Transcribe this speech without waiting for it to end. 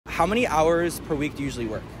How many hours per week do you usually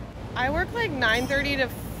work? I work like 9:30 to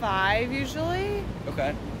 5 usually.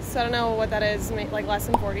 Okay. So I don't know what that is, like less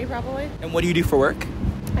than 40 probably. And what do you do for work?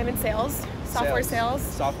 I'm in sales, software sales.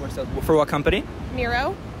 Software sales. For what company?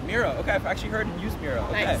 Miro. Miro. Okay, I've actually heard and used Miro.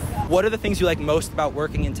 Okay. Nice. What are the things you like most about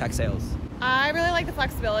working in tech sales? I really like the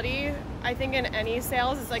flexibility. I think in any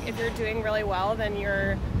sales, it's like if you're doing really well, then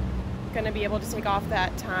you're going to be able to take off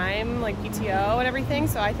that time, like PTO and everything.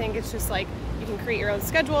 So I think it's just like you can create your own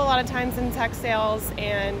schedule a lot of times in tech sales.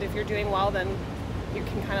 And if you're doing well, then you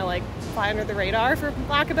can kind of like fly under the radar, for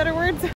lack of better words.